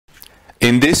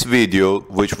In this video,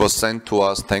 which was sent to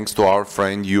us thanks to our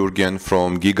friend Jürgen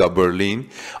from Giga Berlin,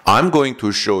 I'm going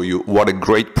to show you what a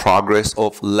great progress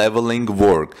of leveling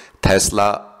work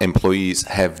Tesla employees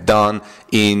have done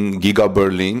in Giga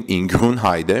Berlin in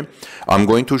Grünheide. I'm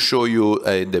going to show you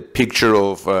the picture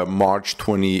of March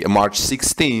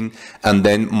 16 and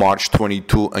then March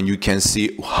 22, and you can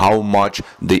see how much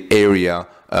the area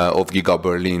of Giga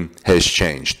Berlin has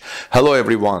changed. Hello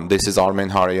everyone, this is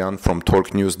Armen Harayan from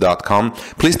torquenews.com.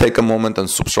 Please take a moment and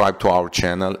subscribe to our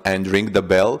channel and ring the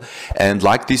bell, and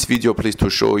like this video please to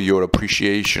show your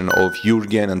appreciation of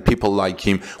Jürgen and people like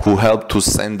him who help to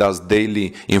send us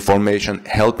daily information,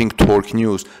 helping Torque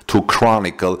News to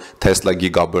chronicle Tesla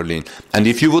Giga Berlin. And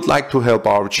if you would like to help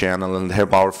our channel and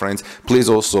help our friends, please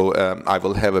also I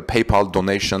will have a PayPal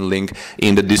donation link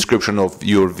in the description of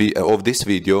this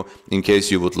video in case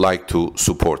you would like to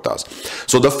support us.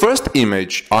 So the first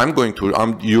image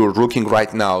you're looking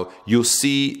right now, you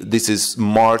see this is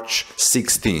March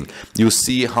 16. You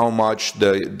see how much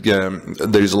there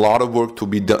is a lot of work to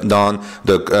be done.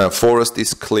 The forest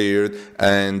is cleared,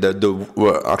 and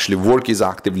actually work is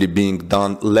actively being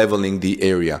done leveling the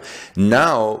area.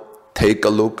 Now take a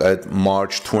look at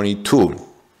March 22.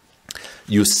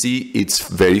 You see it's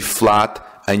very flat,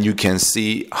 and you can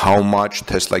see how much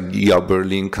Tesla Giga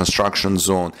Berlin construction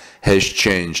zone has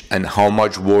changed and how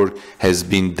much work has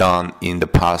been done in the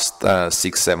past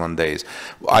 6-7 days.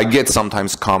 I get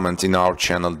sometimes comments in our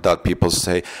channel that people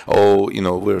say, oh, you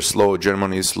know, we're slow,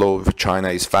 Germany is slow, China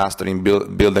is faster in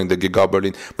building the Giga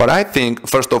Berlin. But I think,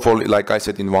 first of all, like I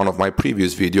said in one of my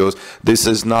previous videos, this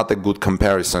is not a good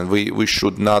comparison. We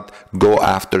should not go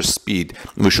after speed.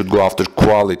 We should go after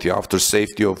quality, after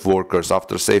safety of workers,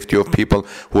 after safety of people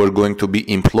who are going to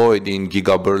be employed in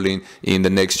Giga Berlin in the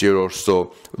next year or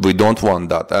so. We don't want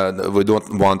that. We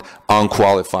don't want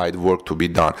unqualified work to be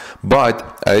done.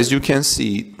 But as you can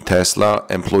see, Tesla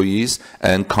employees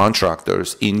and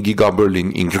contractors in Giga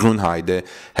Berlin in Grünheide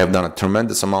have done a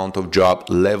tremendous amount of job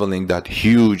leveling that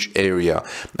huge area,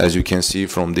 as you can see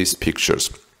from these pictures.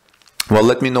 Well,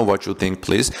 let me know what you think,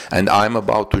 please. And I'm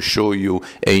about to show you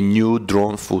a new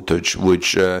drone footage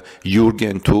which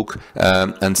Jürgen took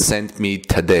and sent me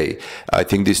today. I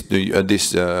think this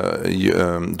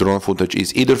drone footage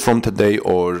is either from today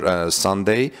or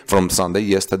Sunday. From Sunday,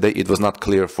 yesterday. It was not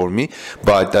clear for me,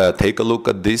 but take a look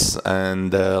at this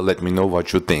and let me know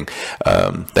what you think.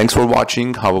 Thanks for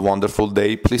watching. Have a wonderful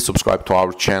day. Please subscribe to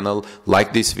our channel,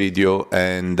 like this video,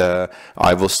 and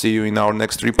I will see you in our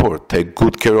next report. Take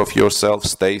good care of yourself.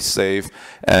 Stay safe,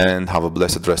 and have a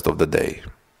blessed rest of the day.